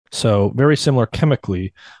So very similar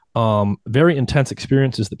chemically. Very intense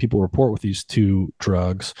experiences that people report with these two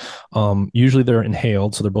drugs. Usually they're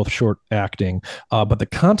inhaled, so they're both short acting, but the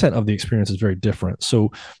content of the experience is very different.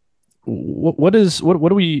 So what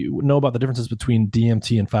do we know about the differences between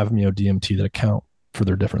DMT and 5-MeO DMT that account for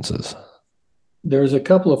their differences? There's a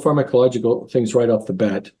couple of pharmacological things right off the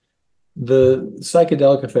bat. The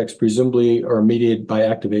psychedelic effects presumably are mediated by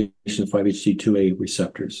activation of 5-HT2A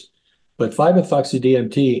receptors. But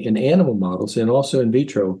 5-methoxy-DMT in animal models and also in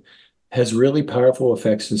vitro has really powerful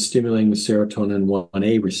effects in stimulating the serotonin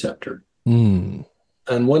 1A receptor. Mm.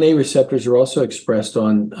 And 1A receptors are also expressed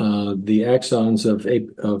on the axons of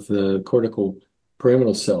the cortical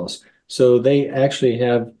pyramidal cells. So they actually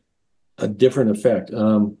have a different effect.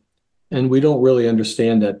 And we don't really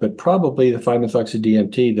understand that, but probably the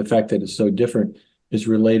 5-methoxy-DMT, the fact that it's so different, is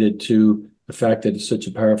related to the fact that it's such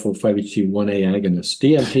a powerful 5-HT1A agonist.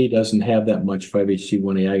 DMT doesn't have that much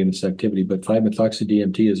 5-HT1A agonist activity, but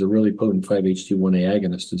 5-methoxy-DMT is a really potent 5-HT1A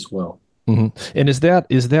agonist as well. Hmm. And is that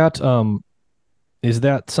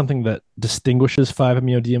something that distinguishes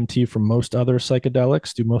 5-MeO DMT from most other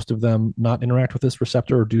psychedelics? Do most of them not interact with this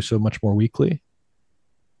receptor or do so much more weakly?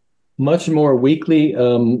 Much more weakly,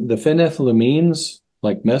 the phenethylamines,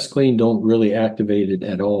 like mescaline, don't really activate it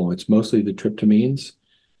at all. It's mostly the tryptamines.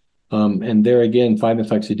 And there again,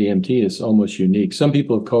 5-methoxy-DMT is almost unique. Some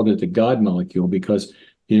people have called it the God molecule because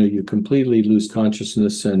you completely lose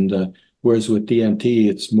consciousness, and whereas with DMT,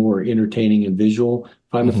 it's more entertaining and visual.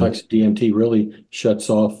 Hmm. 5-methoxy-DMT really shuts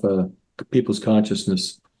off people's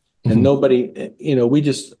consciousness. And Hmm. nobody,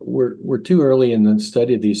 we're too early in the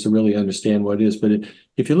study of these to really understand what it is. But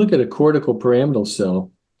if you look at a cortical pyramidal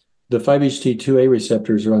cell, the 5-HT2A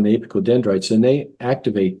receptors are on the apical dendrites, and they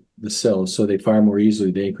activate the cells so they fire more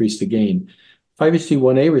easily. They increase the gain.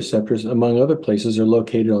 5-HT1A receptors, among other places, are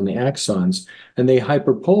located on the axons, and they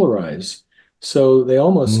hyperpolarize. So they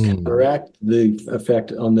almost Mm. counteract the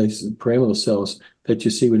effect on the pyramidal cells that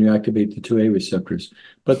you see when you activate the 2A receptors.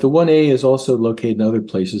 But the 1A is also located in other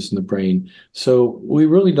places in the brain. So we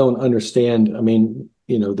really don't understand. I mean,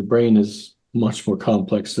 the brain is much more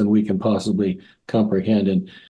complex than we can possibly comprehend. And